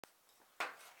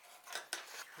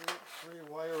3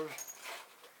 wires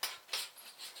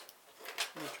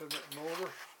into the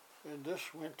motor, and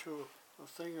this went to a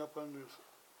thing up on this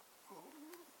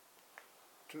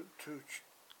to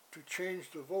change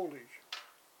the voltage.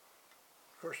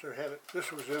 Of course,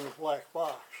 this was in a black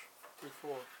box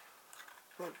before,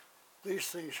 but these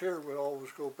things here would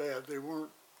always go bad. They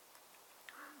weren't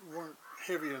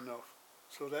heavy enough,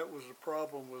 so that was the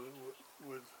problem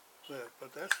with that.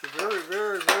 But that's the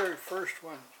very first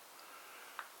one.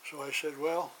 So I said,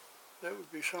 well, that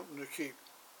would be something to keep.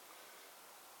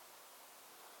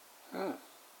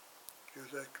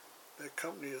 Because that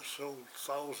company has sold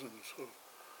thousands of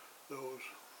those,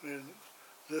 and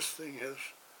this thing has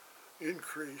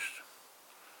increased.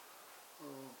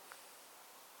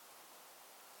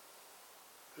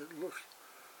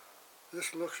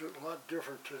 This looks a lot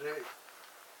different today.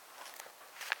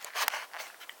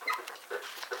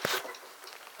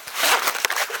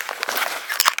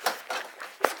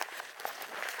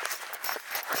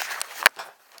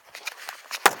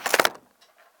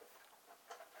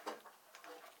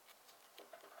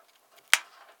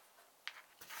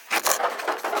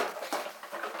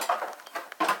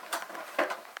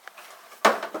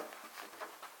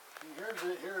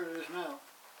 Here it is now.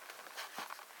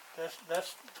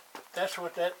 That's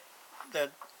what that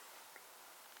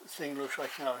thing looks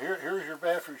like now. Here's your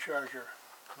battery charger.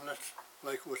 And that's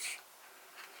like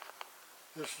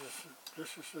this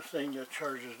is the thing that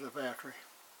charges the battery.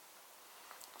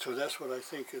 So that's what I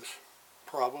think is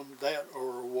problem, that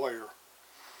or a wire.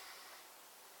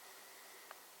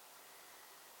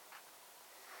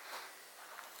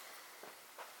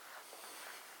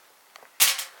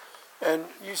 And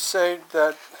you say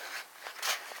that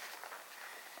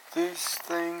these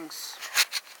things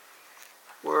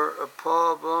were a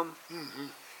problem?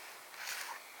 Mm-hmm.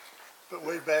 But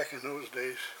way back in those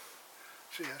days,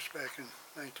 see, that's back in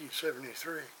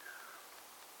 1973.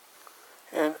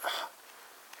 And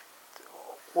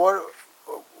what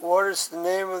is the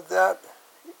name of that?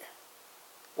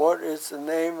 What is the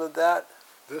name of that?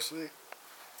 This thing?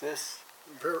 This?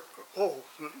 Oh,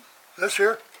 this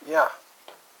here? Yeah.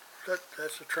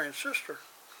 That's a transistor.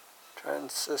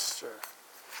 Transistor.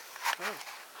 Oh,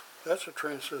 that's a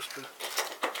transistor.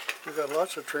 We got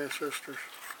lots of transistors.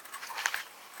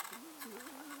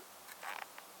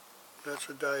 That's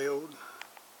a diode,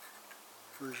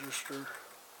 resistor,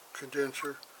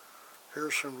 condenser.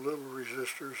 Here's some little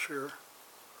resistors here.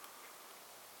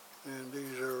 And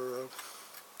these are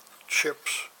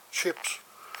chips.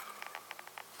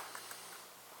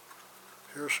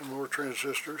 Here's some more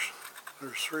transistors.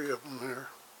 There's 3 of them there.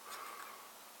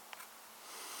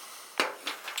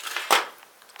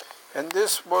 And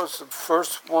this was the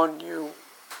first one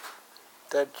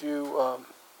that you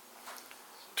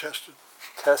Tested.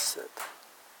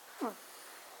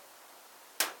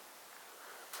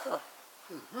 Huh.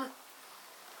 Mm-hmm.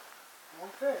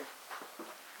 Okay.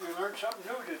 We learned something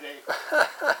new today.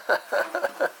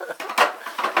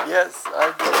 Yes,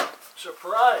 I did.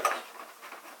 Surprised.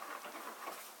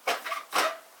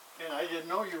 And I didn't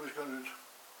know you was going to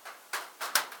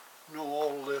know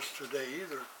all this today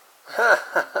either.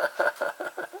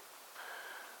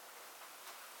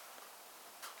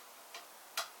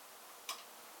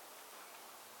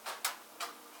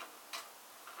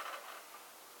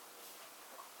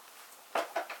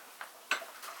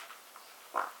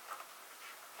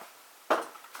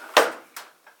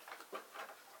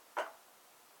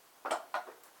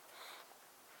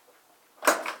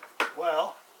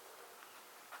 Well,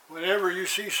 whenever you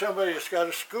see somebody that's got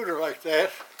a scooter like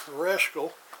that, a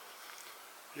rascal,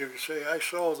 you can say, I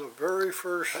saw the very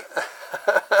first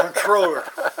controller.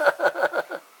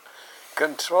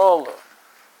 Controller.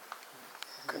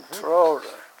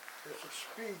 It's a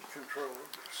speed controller,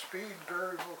 speed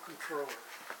variable controller.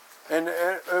 And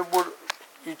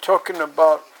you're talking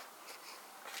about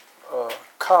a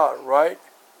car, right?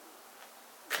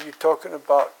 You're talking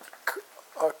about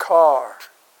a car.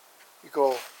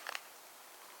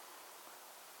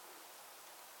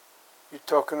 You're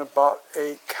talking about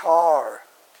a car.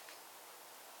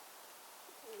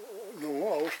 No,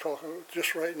 I was talking,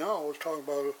 just right now, I was talking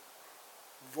about a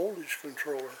voltage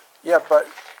controller. Yeah, but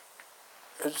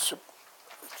it's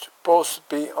supposed to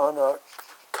be on a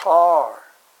car.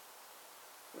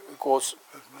 It goes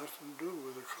Has nothing to do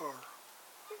with a car.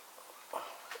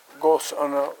 Goes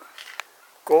on a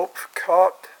golf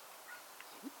cart.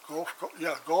 Golf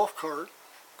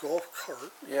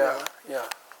cart. Yeah.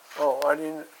 Oh, I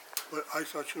didn't. But I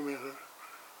thought you meant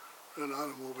an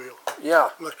automobile. Yeah.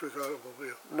 Electric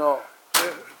automobile. No.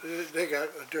 They got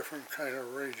a different kind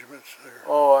of arrangements there.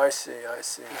 Oh, I see.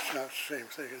 It's not the same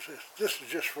thing as this. This is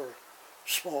just for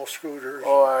small scooters.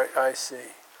 Oh, I see.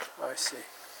 I see.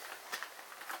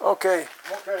 Okay.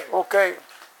 Okay. Okay.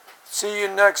 See you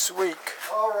next week.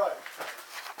 All